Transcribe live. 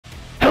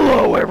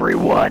Hello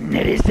everyone,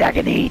 it is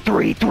Agony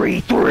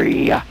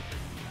 333.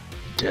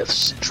 Death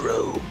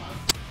Syndrome.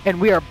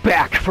 And we are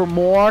back for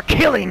more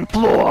Killing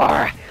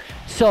Floor.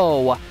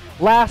 So,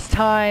 last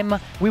time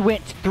we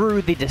went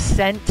through the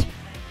Descent,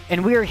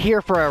 and we are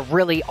here for a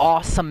really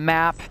awesome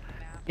map.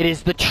 It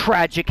is the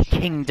Tragic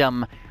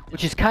Kingdom,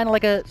 which is kind of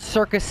like a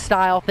circus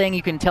style thing,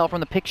 you can tell from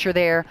the picture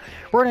there.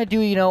 We're gonna do,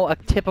 you know, a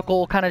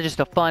typical, kind of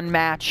just a fun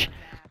match.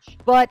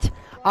 But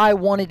I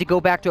wanted to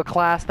go back to a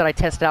class that I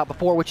tested out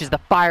before, which is the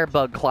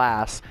firebug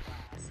class.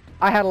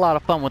 I had a lot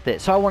of fun with it,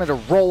 so I wanted to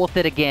roll with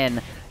it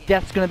again.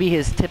 Death's gonna be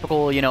his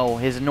typical, you know,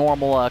 his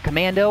normal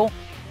commando.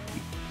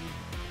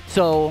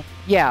 So,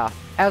 yeah,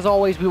 as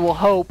always, we will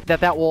hope that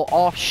that will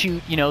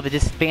offshoot, you know, the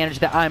disadvantage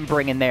that I'm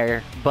bringing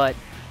there. But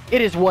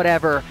it is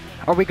whatever.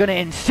 Are we gonna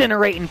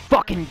incinerate and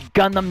fucking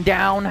gun them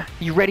down?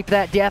 You ready for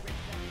that, Death?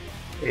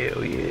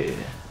 Hell yeah.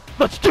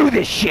 Let's do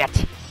this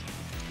shit!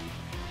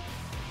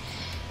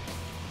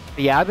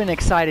 Yeah, I've been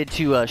excited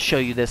to show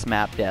you this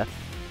map, Death.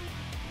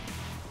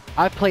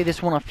 I've played this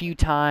one a few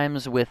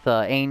times with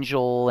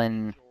Angel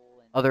and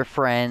other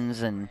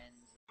friends, and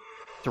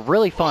it's a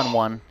really fun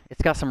one.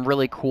 It's got some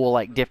really cool,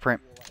 like,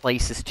 different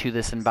places to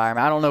this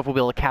environment. I don't know if we'll be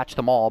able to catch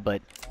them all,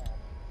 but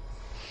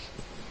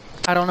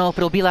I don't know if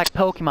it'll be like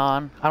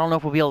Pokemon. I don't know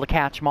if we'll be able to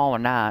catch them all or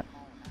not.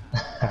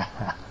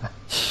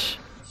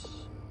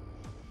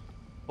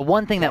 But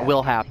one thing that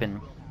will happen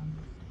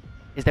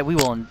is that we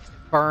will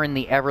burn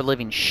the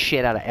ever-living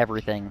shit out of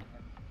everything.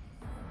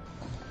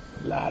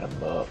 Light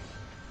 'em up.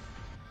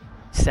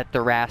 Set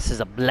their asses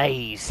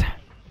ablaze.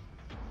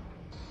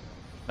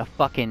 A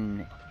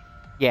fucking...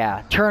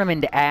 yeah, turn them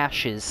into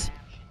ashes.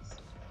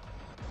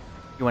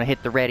 You want to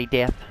hit the ready,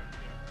 Death?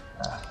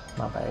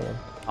 My bad.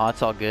 Oh,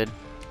 it's all good.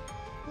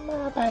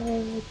 My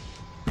bad.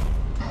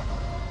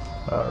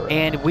 Alright.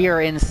 And we are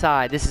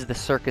inside. This is the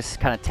circus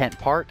kind of tent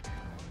part.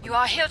 You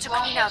are here to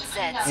clean out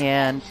Zeds.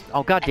 And...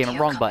 oh, goddamn it,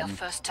 wrong button.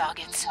 First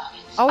targets.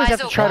 I always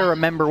have to try to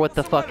remember what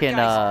the fucking,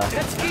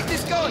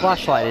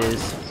 flashlight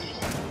is.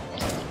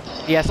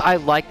 Yes, I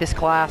like this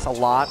class a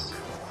lot.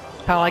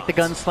 Kind of like the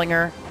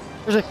gunslinger.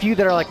 There's a few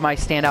that are like my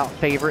standout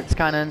favorites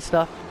kind of and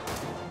stuff.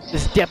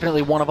 This is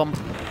definitely one of them.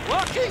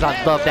 'Cause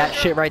I love that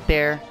shit right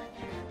there.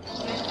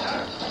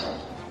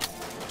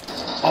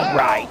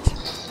 Alright.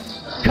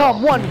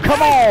 Come one,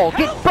 come all!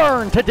 Get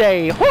burned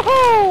today!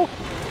 Woohoo!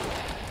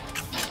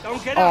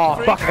 Oh,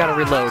 fuck, I gotta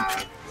reload.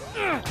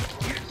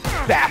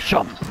 Bash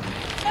 'em!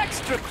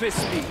 Extra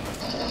crispy.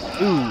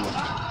 Ooh.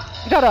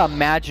 You gotta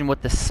imagine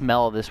what the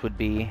smell of this would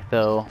be,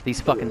 though. These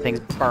fucking things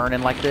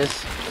burning like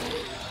this.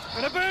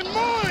 Gonna burn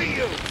more of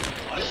you.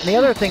 And the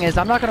other thing is,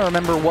 I'm not gonna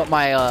remember what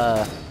my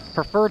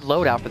preferred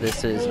loadout for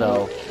this is,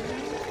 though.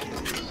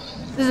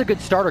 This is a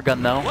good starter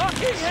gun, though.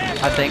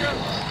 I think.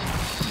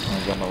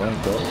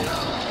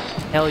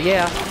 Hell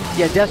yeah.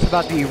 Yeah, Death's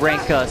about to be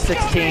rank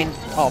 16.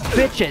 Oh,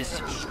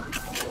 bitches!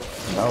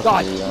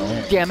 God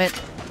damn it.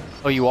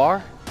 Oh, you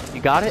are? You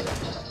got it?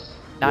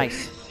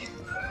 Nice.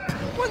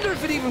 Wonder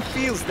if it even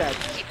feels that.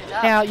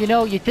 Now, you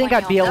know, you'd think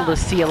I'd be able to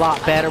see a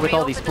lot better with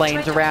all these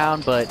flames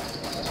around, but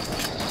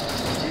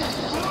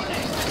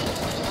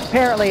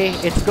apparently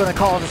it's going to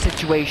cause a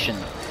situation.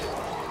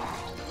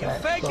 You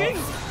faking?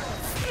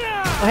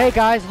 Well, hey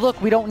guys,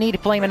 look, we don't need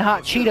flaming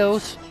hot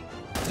Cheetos.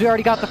 We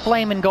already got the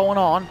flaming going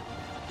on.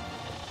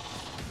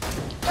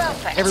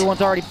 Perfect.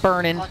 Everyone's already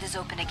burning. Pod is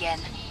open again.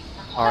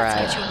 Alright.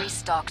 Let's get you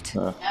restocked.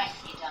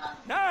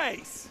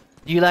 Nice.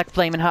 Do you like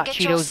flaming hot Get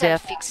Cheetos,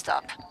 yourself Death? fixed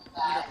up.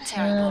 You look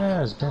terrible.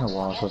 Yeah, it's been a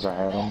while since I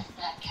had them.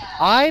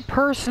 I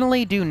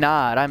personally do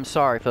not. I'm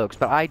sorry, folks,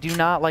 but I do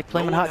not like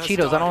flaming hot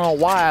Cheetos. I don't know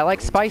why. I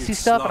like spicy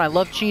stuff and I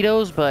love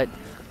Cheetos, but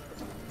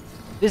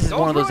this is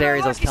one of those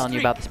areas I was telling you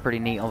about that's pretty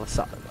neat. On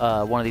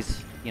the one of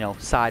these, you know,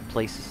 side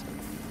places.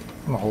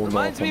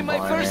 Reminds me of my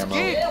first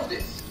gig.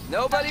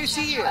 Nobody's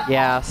here.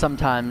 Yeah,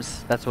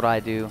 sometimes that's what I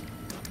do.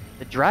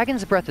 The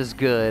Dragon's Breath is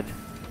good.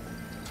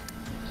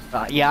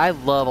 Yeah, I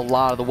love a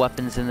lot of the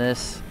weapons in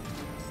this.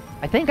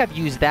 I think I've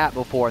used that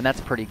before, and that's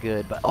pretty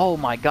good. But oh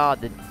my god,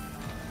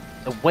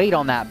 the weight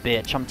on that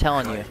bitch, I'm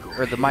telling you.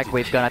 Or the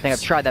microwave gun, I think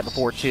I've tried that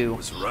before too.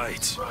 Was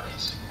right.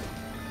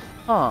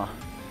 Huh.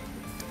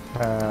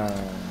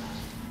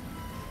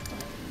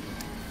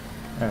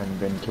 Haven't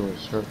been to a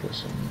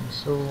circus in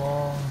so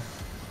long.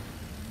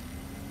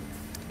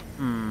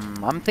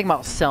 I'm thinking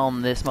about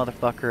selling this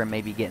motherfucker and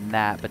maybe getting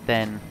that, but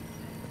then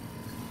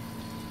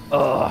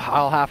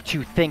I'll have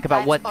to think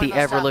about what the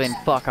ever-living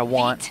fuck I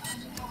want.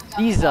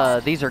 These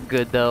are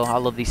good though. I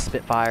love these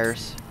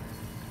Spitfires.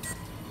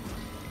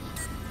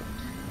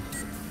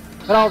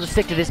 But I'll just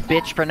stick to this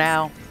bitch for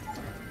now.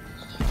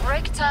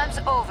 Break time's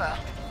over.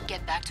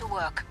 Get back to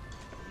work.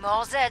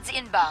 More Zeds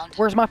inbound.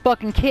 Where's my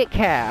fucking Kit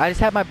Kat? I just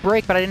had my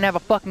break, but I didn't have a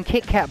fucking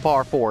Kit Kat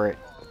bar for it.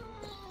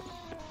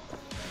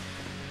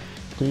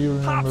 Do you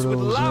remember Pops would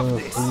those love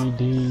this.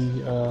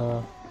 3D,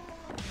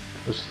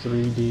 those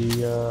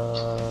 3D,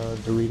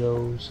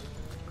 Doritos?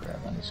 Crap,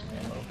 I need some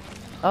ammo.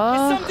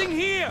 There's something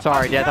here.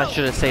 Sorry, Death, I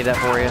should have saved that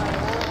for you.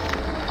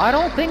 I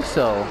don't think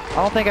so. I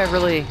don't think I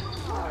really...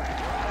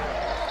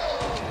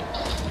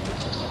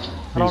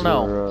 I don't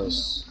know.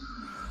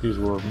 These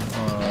were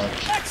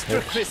Extra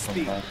chips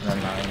crispy. from back in the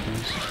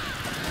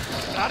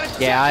 90s.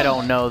 Yeah, I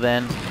don't know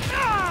then.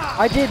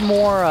 I did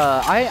more,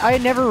 I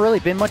never really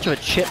been much of a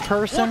chip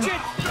person,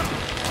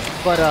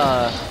 but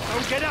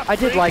I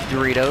did like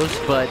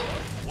Doritos, but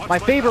my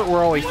favorite were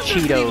always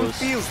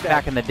Cheetos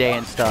back in the day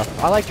and stuff.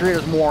 I like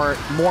Doritos more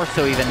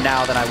so even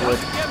now than I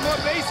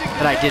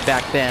did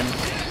back then.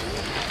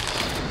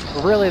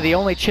 But really, the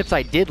only chips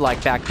I did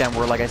like back then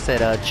were, like I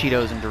said,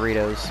 Cheetos and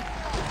Doritos.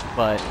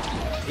 But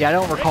yeah, I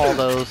don't recall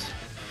those.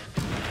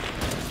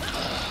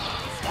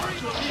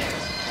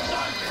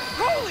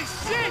 Holy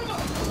shit!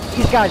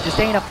 These guys just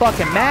ain't a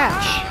fucking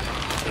match.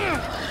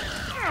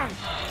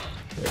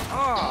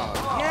 Oh,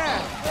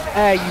 yeah.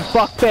 Hey, you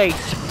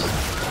fuckface!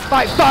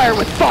 Fight fire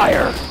with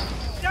fire!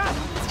 It's got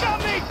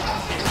me!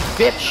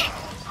 Bitch!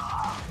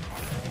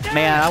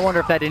 Man, I wonder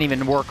if that didn't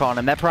even work on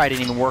him. That probably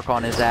didn't even work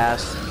on his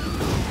ass.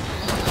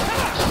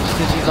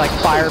 Since he's like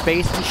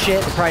fire-based and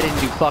shit, it probably didn't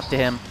do fuck to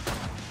him.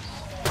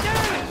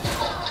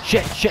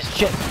 Shit. Okay,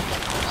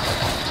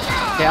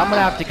 I'm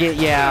gonna have to get,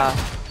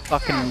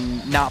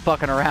 fucking not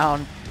fucking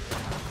around.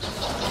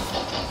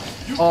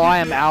 Oh, I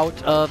am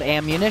out of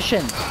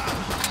ammunition.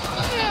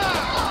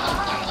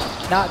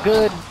 Not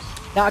good.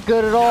 Not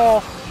good at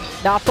all.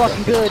 Not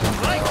fucking good.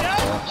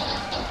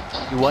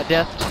 You what,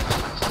 Death?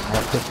 I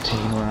have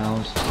 15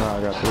 rounds. No,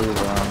 I got 3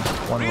 rounds.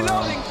 1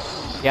 round.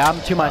 Yeah, I'm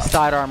to my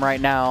sidearm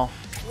right now.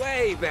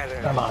 Way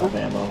better. I'm out of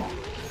ammo.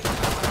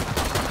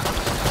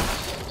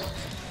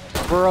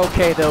 We're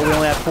okay though, we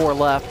only have 4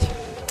 left.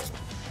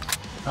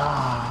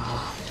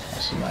 I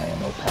see my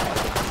ammo pack.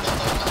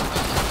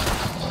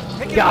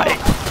 Got it!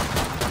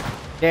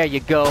 There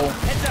you go.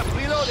 Heads up,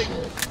 reloading.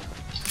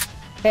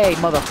 Hey,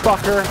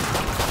 motherfucker.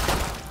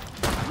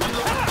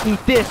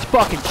 Eat this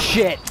fucking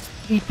shit.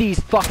 Eat these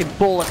fucking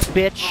bullets,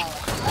 bitch.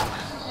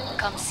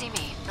 Come see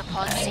me. The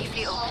pod's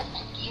safely open.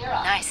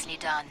 Nicely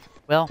done.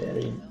 Well,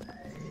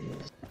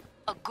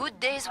 A good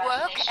day's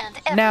work and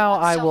now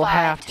everyone I will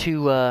have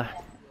survived.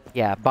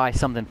 to, buy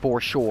something for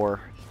sure.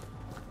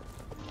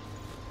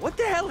 What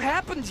the hell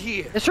happened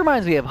here? This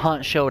reminds me of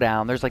Hunt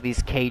Showdown. There's like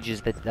these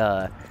cages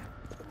that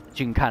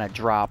you can kind of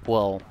drop.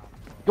 Well,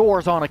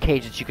 doors on a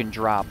cage that you can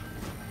drop.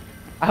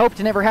 I hope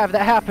to never have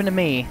that happen to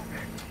me.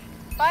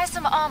 Buy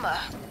some armor.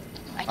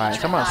 Alright,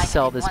 so I'm gonna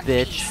sell this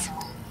bitch.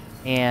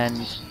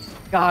 And,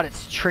 God,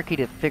 it's tricky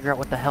to figure out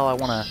what the hell I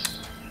wanna...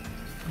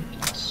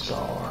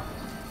 Scar.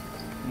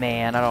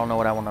 Man, I don't know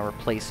what I want to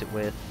replace it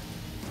with.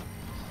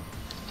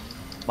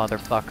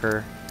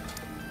 Motherfucker.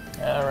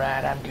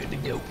 Alright, I'm good to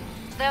go.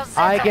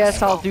 I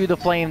guess I'll do the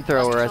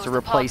flamethrower as a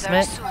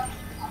replacement.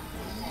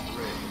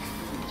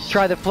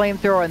 Try the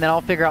flamethrower and then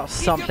I'll figure out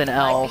something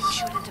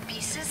else.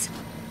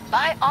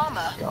 Buy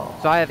armor.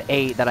 So I have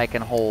 8 that I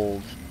can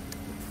hold.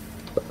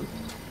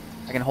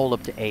 I can hold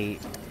up to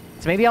 8.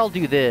 So maybe I'll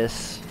do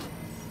this.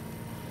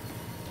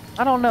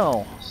 I don't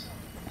know.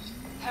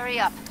 Hurry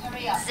up.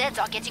 Zeds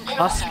are getting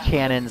Husk closer.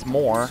 cannons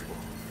more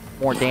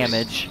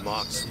damage.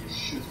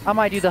 I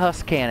might do the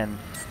husk cannon.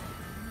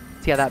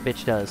 See how that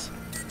bitch does.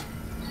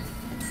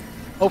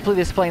 Hopefully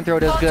this flamethrower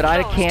does good.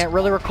 I can't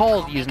really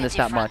recall using this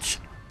that much.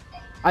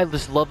 I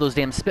just love those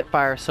damn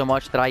Spitfires so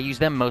much that I use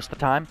them most of the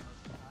time.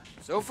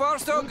 So far,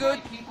 so good.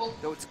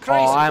 Though it's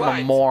crazy. Oh, I'm a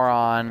quiet.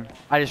 moron.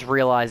 I just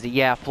realized it.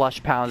 Yeah,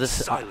 flush pounds.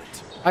 This I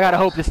gotta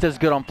hope this does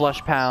good on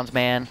flush pounds,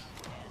 man.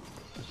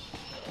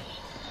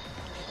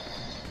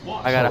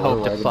 I gotta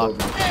hope to fuck.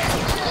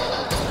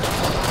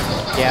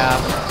 Yeah,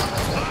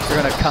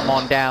 they're gonna come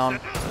on down.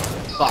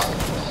 Fuck.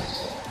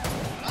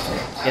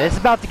 Yeah, this is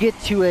about to get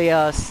to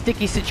a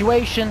sticky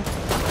situation.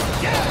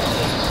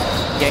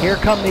 Yeah, here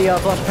come the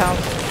flush pounds.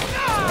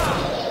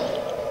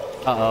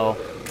 Uh-oh.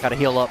 Gotta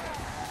heal up.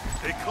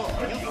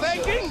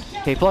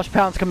 Okay, flush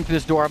pounds coming through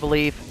this door, I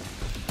believe.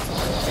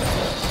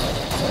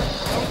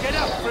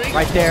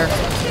 Right there.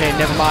 Okay,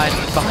 never mind.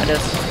 He's behind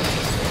us.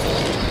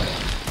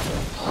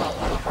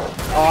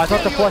 Oh, I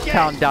thought the flush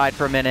pound died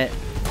for a minute.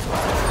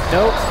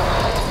 Nope.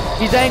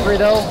 He's angry,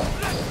 though.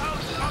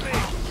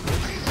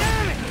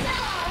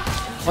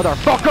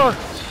 Motherfucker!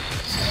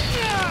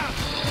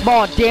 Come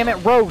on, damn it,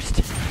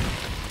 roast!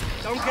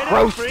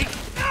 Roast!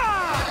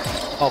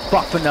 Oh,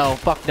 fuck no,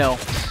 fuck no.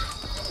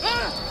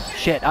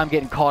 Shit, I'm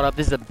getting caught up.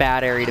 This is a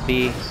bad area to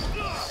be.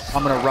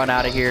 I'm gonna run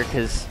out of here,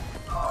 because...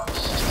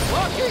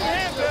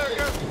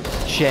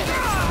 Shit.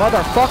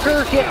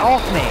 Motherfucker, get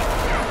off me!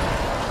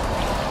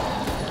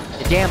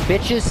 You damn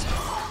bitches.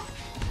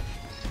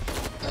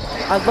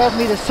 I love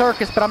me the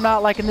circus, but I'm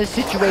not liking this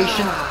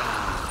situation.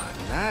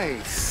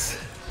 Nice.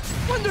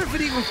 Wonder if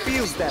it even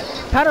feels that.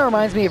 Kinda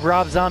reminds me of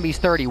Rob Zombie's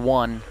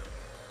 31.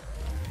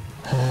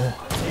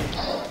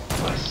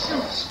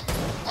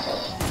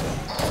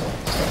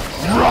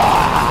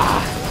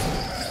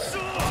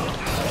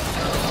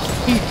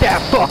 Eat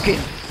that fucking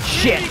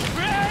shit!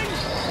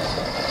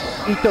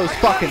 Eat those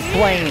fucking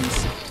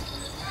flames!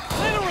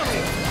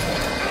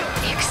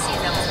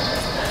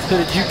 So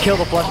did you kill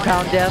the flush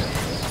pound, Death?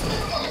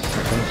 I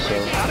think so.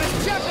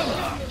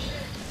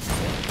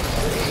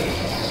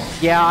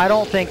 Yeah, I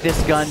don't think this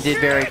gun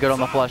did very good on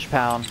the flesh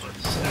pound.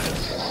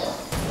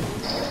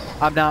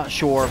 I'm not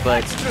sure,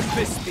 but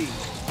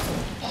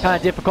kind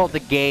of difficult to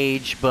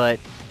gauge, but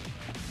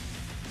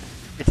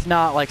it's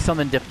not like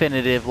something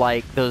definitive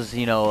like those,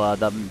 you know,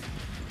 the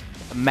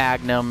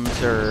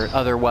magnums or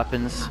other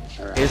weapons.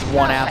 There's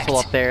one asshole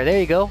up there. There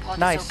you go.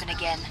 Nice.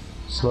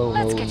 Slow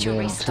moving too.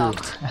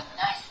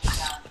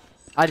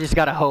 I just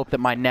gotta hope that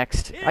my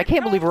next... I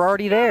can't believe we're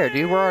already there,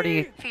 dude. We're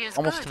already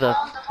almost to the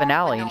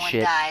finale and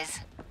shit.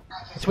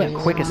 This went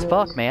quick as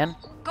fuck, man.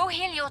 Go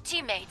heal your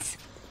teammates.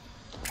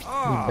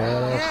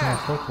 Badass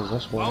motherfuckers,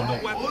 that's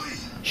what.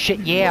 Shit,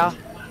 yeah.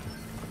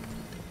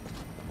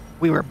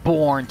 We were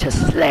born to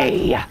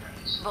slay.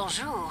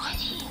 Bonjour.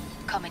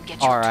 Come and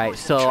get your Alright,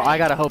 so I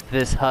gotta hope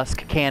this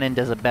husk cannon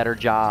does a better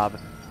job.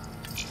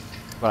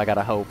 But I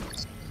gotta hope.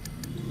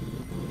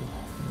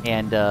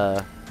 And,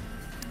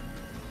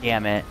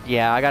 damn it.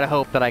 Yeah, I gotta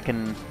hope that I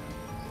can...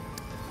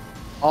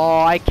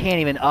 Oh, I can't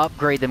even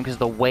upgrade them because of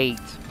the weight.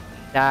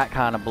 That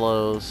kind of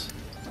blows.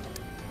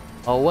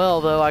 Oh well,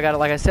 though, I gotta,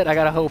 like I said, I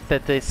gotta hope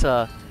that this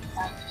fucker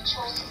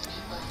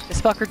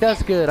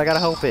does good. I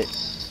gotta hope it.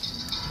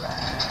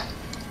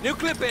 New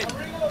clip in.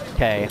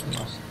 Okay.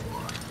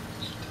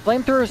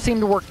 Flamethrowers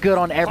seem to work good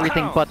on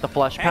everything but the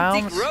flesh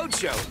pounds.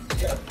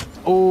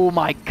 Oh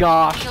my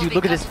gosh, dude,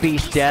 look at this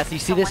beast, Death. You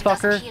see this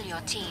fucker?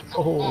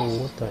 Oh,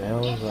 what the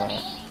hell is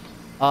that?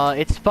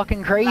 It's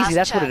fucking crazy,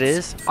 that's what it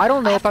is. I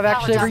don't know if I've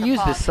actually ever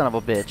used this son of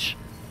a bitch.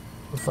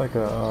 It's like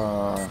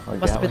a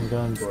Gatling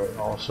gun, but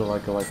also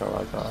like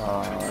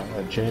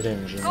a jet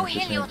engine. Go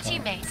heal your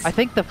teammates. I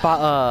think the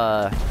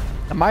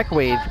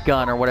microwave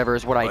gun or whatever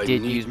is what I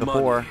did use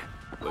before.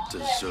 But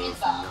deserve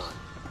none.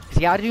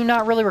 See, I do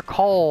not really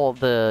recall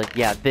the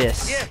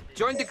this. Yeah,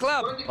 join the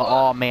club.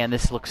 Oh man,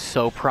 this looks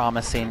so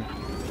promising.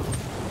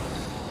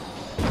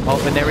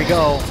 Oh, and there we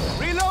go.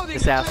 Reloading.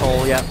 This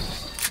asshole, yep.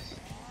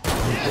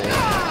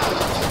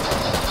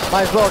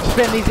 Might as well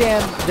expend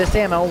this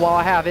ammo while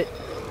I have it.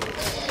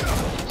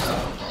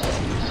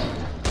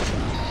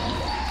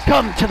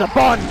 Come to the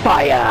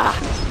bonfire!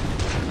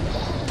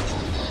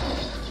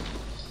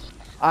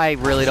 I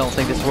really don't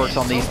think this works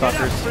on these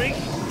fuckers.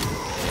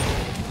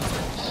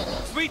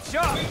 Sweet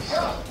shot.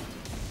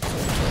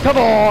 Come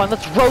on,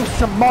 let's roast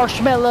some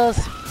marshmallows.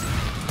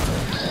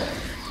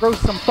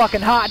 Roast some fucking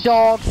hot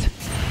dogs.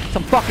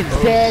 Some fucking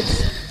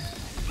Zeds.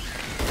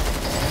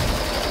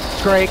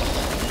 Scrake.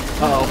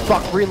 Uh oh,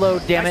 fuck,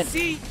 reload, damn it.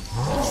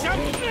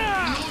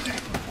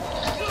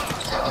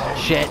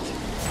 Shit.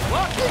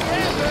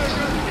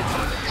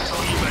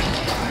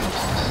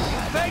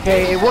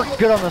 Okay, it worked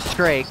good on the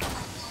Scrake,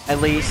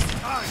 at least.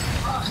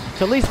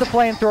 So at least the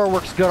flamethrower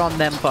works good on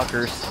them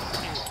fuckers.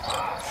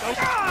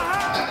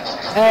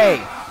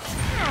 Hey!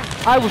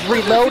 I was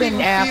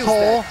reloading,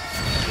 asshole!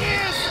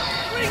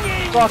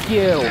 Fuck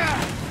you!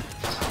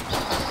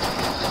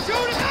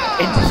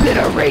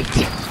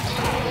 Incinerate!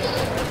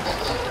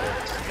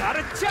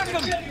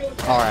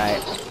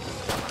 Alright.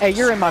 Hey,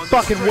 you're in my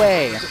fucking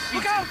way!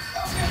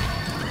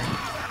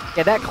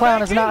 Yeah, that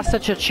clown is not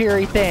such a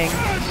cheery thing.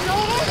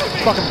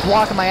 Fucking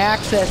blocking my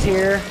access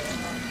here.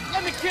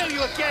 Let me kill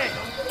you again.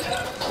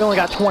 We only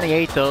got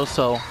 28 though,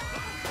 so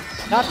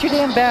not too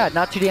damn bad.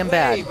 Not too damn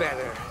bad.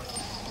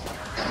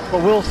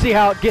 But we'll see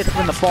how it gets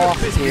when the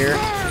boss is here.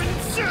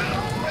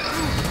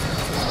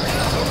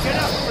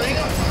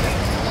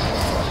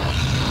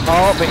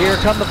 Oh, but here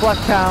come the flesh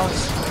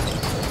pounds.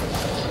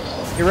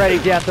 You ready,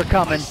 Death? They're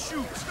coming.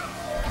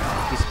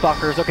 These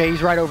fuckers. Okay,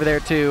 he's right over there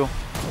too.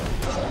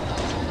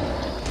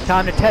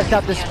 Time to test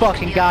out this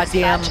fucking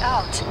goddamn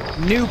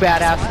new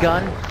badass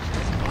gun.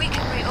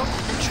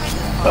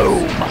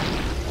 Boom!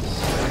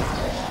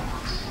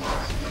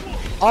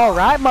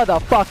 Alright,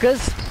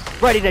 motherfuckers.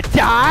 Ready to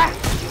die?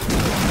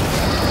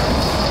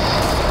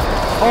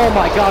 Oh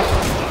my god.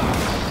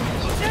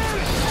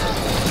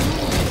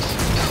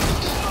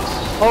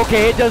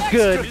 Okay, it does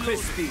good.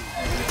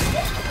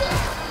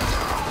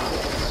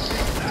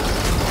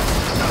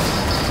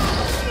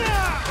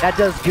 That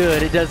does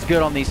good. It does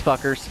good on these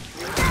fuckers.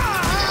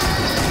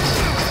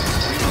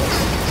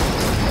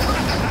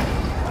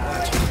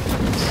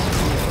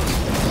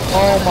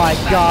 Oh my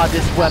god,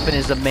 this weapon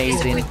is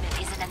amazing.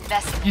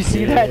 You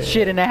see that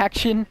shit in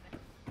action?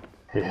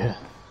 Yeah.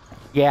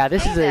 Yeah,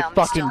 this is a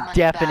fucking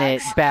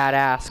definite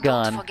badass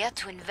gun. Don't forget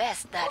to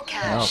invest that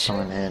cash. That'll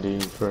come in handy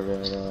for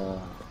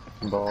that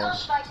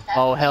boss.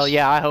 Oh hell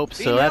yeah, I hope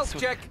so.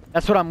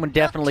 That's what I'm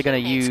definitely gonna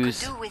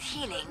use.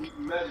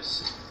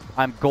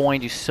 I'm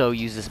going to so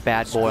use this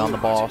bad boy on the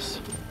boss.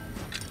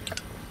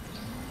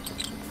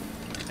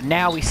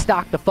 Now we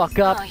stock the fuck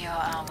up.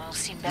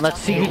 And let's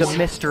see who the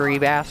mystery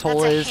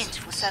asshole is.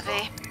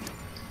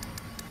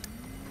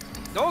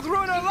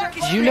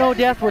 Did you know,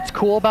 Death, what's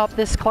cool about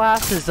this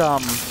class is,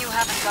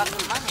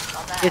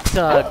 its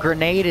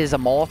grenade is a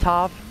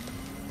Molotov.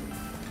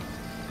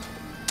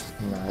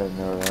 No, I didn't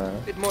know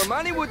that. Bit more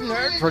money wouldn't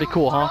hurt. Pretty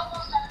cool, huh?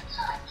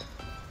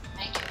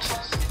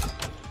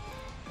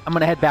 I'm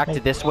gonna head back to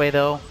this way,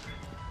 though.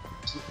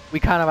 We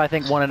kind of, I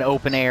think, want an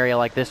open area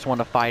like this one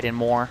to fight in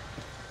more.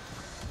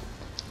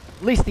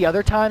 At least the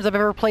other times I've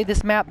ever played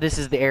this map, this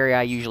is the area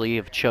I usually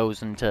have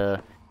chosen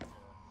to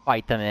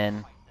fight them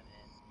in.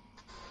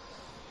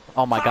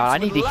 Oh my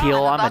god, I need to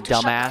heal. I'm a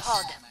dumbass.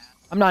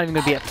 I'm not even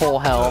gonna be at full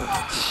health.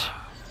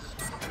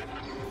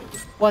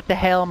 What the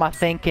hell am I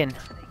thinking?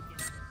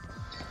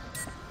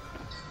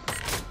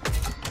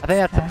 I think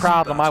that's the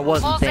problem. I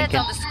wasn't thinking.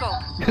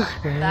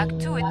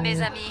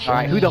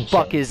 Alright, who the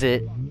fuck is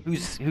it?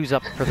 Who's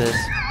up for this?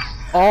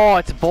 Oh,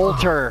 it's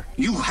Volter.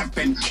 You have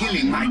been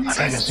killing my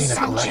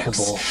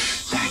collectible.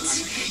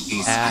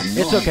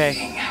 It's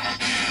okay.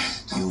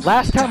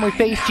 Last time we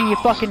faced you, you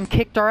fucking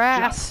kicked our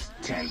ass.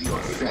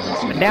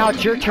 But now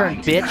it's your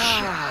turn, bitch.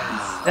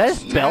 That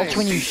is belch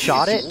when you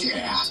shot it? He's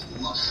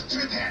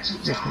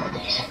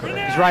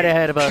right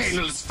ahead of us.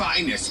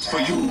 Finest for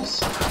you.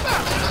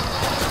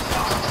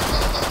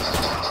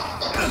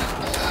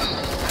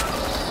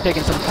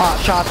 Taking some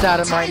pot shots at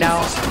him right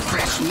now.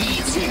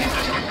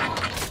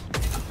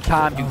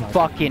 Time to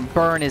fucking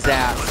burn his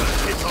ass.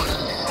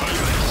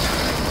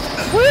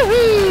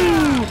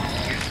 Woohoo!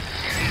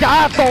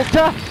 Die,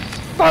 Volta!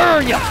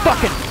 Burn, you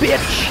fucking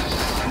bitch!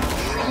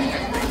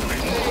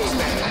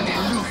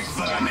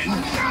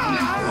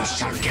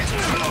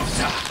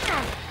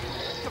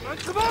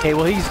 Okay,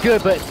 well he's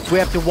good, but we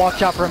have to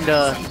watch out for him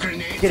to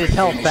get his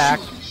health back.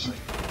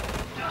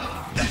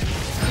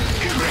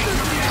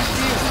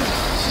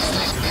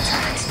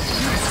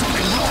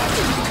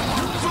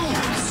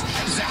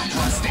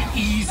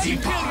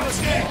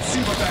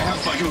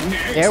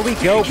 There we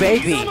go,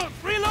 baby.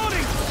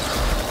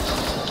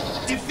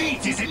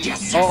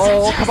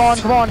 Oh, come on,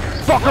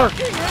 fucker!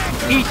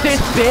 Eat this,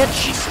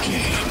 bitch!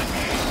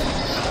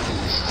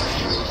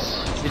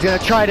 He's gonna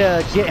try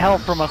to get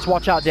health from us.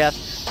 Watch out, Death.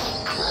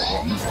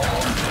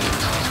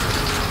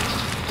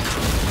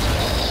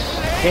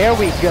 There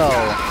we go.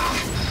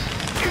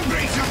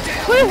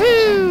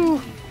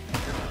 Woohoo!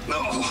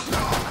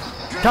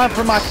 Time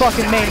for my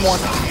fucking main one.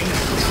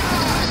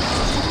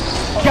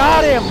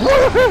 Got him!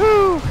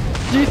 Woohoo!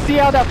 Do you see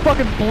how that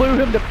fucking blew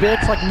him to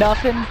bits like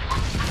nothing?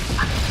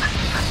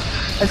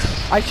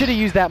 I should have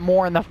used that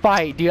more in the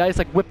fight, dude. I just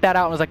like whipped that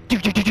out and was like,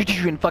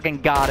 and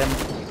fucking got him.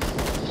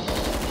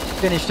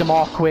 Finished him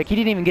off quick. He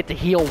didn't even get to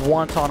heal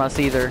once on us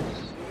either.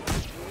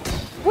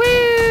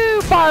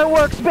 Woo!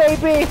 Fireworks,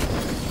 baby!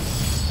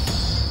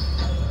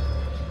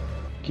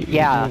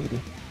 Yeah.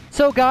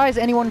 So guys,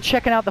 anyone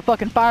checking out the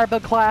fucking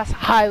firebug class,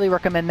 highly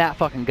recommend that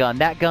fucking gun.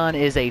 That gun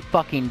is a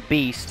fucking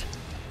beast.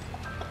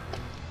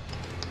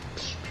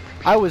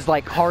 I was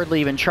like hardly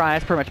even trying. I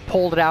just pretty much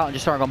pulled it out and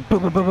just started going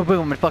boom, boom, boom, boom,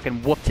 boom, and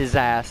fucking whooped his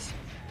ass.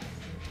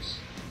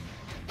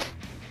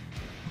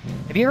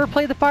 Have you ever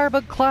played the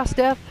firebug class,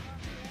 Death?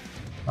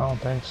 I don't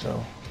think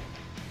so.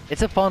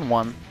 It's a fun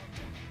one.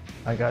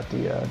 I got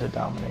the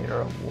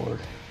Dominator award.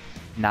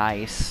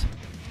 Nice.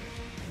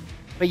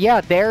 But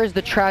yeah, there's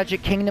the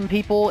Tragic Kingdom,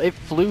 people. It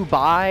flew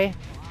by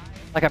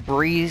like a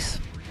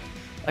breeze.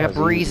 Like a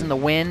breeze in the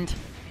wind.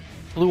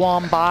 Flew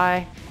on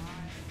by.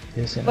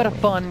 But a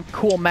fun,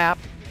 cool map.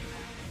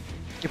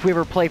 If we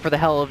ever play for the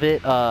hell of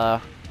it,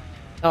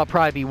 that'll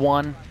probably be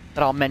one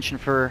that I'll mention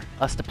for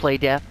us to play,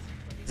 Death.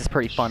 It's a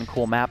pretty fun,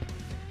 cool map.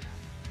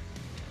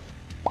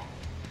 But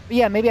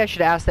yeah, maybe I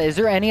should ask that. Is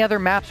there any other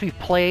maps we've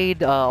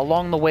played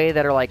along the way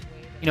that are like,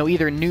 you know,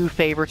 either new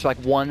favorites or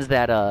like ones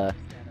that that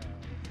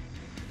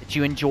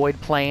you enjoyed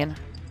playing,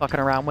 fucking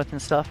around with and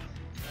stuff?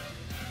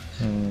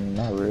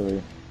 Not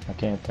really. I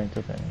can't think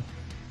of any.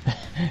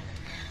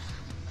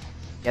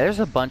 Yeah, there's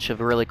a bunch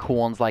of really cool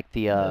ones like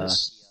the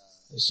There's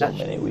so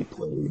many we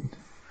played.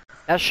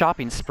 That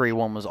shopping spree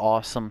one was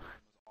awesome.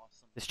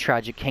 This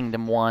Tragic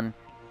Kingdom one.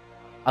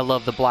 I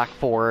love the Black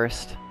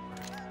Forest.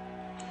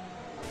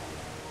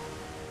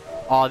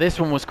 Oh, this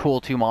one was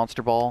cool too,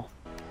 Monster Ball.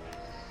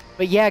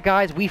 But yeah,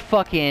 guys, we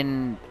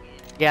fucking...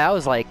 Yeah, that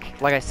was like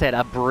I said,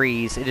 a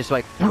breeze. It just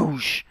like,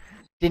 whoosh.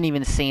 Didn't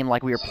even seem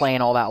like we were playing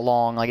all that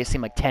long. Like, it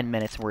seemed like 10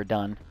 minutes and we're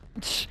done.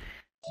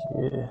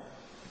 Yeah.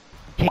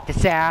 Kick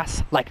this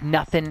ass like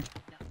nothing.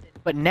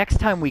 But next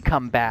time we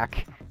come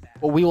back,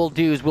 what we will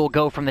do is we'll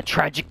go from the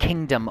Tragic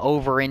Kingdom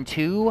over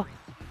into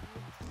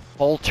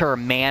Volter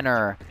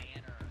Manor.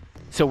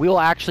 So we will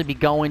actually be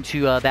going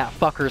to that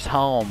fucker's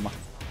home.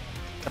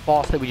 The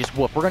boss that we just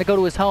whooped. We're going to go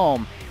to his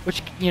home,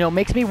 which, you know,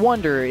 makes me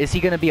wonder, is he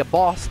going to be a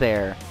boss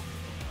there?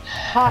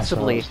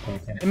 Possibly.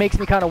 It makes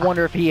me kind of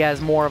wonder if he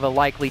has more of a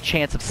likely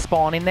chance of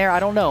spawning there. I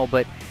don't know,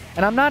 but...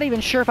 And I'm not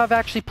even sure if I've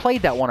actually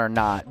played that one or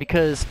not,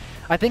 because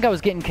I think I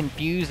was getting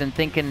confused and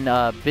thinking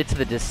Bits of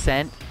the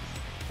Descent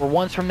were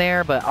ones from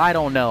there, but I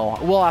don't know.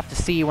 We'll have to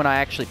see when I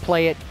actually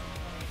play it.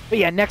 But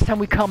yeah, next time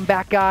we come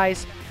back,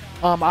 guys,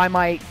 I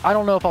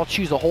don't know if I'll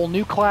choose a whole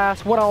new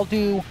class, what I'll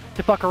do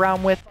to fuck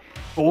around with,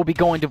 but we'll be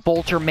going to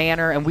Volter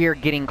Manor, and we are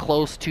getting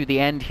close to the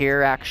end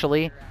here,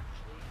 actually.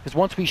 Because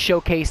once we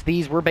showcase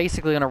these, we're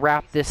basically going to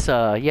wrap this,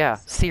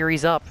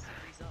 series up.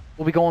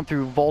 We'll be going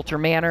through Volter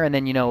Manor, and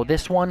then, you know,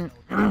 this one,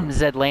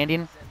 Zed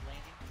Landing,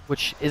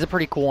 which is a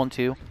pretty cool one,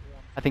 too.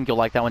 I think you'll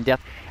like that one,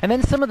 Death. And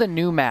then some of the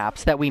new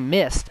maps that we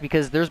missed,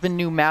 because there's been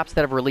new maps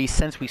that have released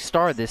since we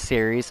started this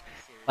series,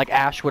 like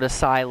Ashwood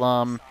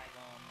Asylum,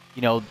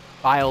 you know,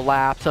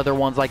 biolapse, other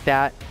ones like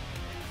that.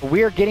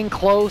 We're getting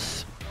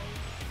close,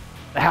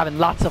 having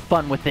lots of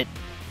fun with it.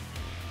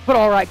 But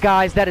alright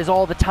guys, that is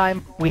all the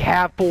time we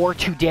have for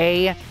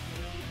today.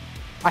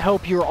 I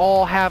hope you're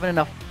all having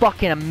a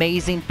fucking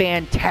amazing,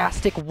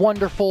 fantastic,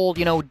 wonderful,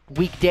 you know,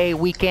 weekday,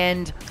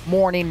 weekend,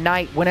 morning,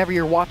 night, whenever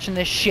you're watching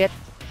this shit.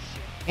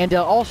 And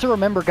also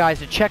remember, guys,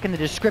 to check in the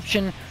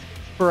description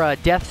for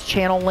Death's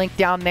channel link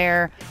down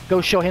there.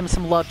 Go show him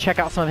some love. Check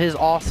out some of his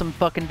awesome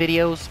fucking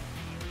videos.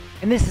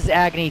 And this is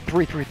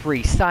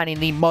Agony333 signing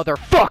the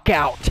motherfuck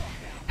out.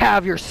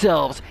 Have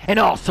yourselves an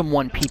awesome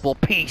one, people.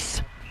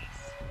 Peace.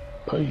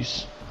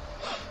 Peace.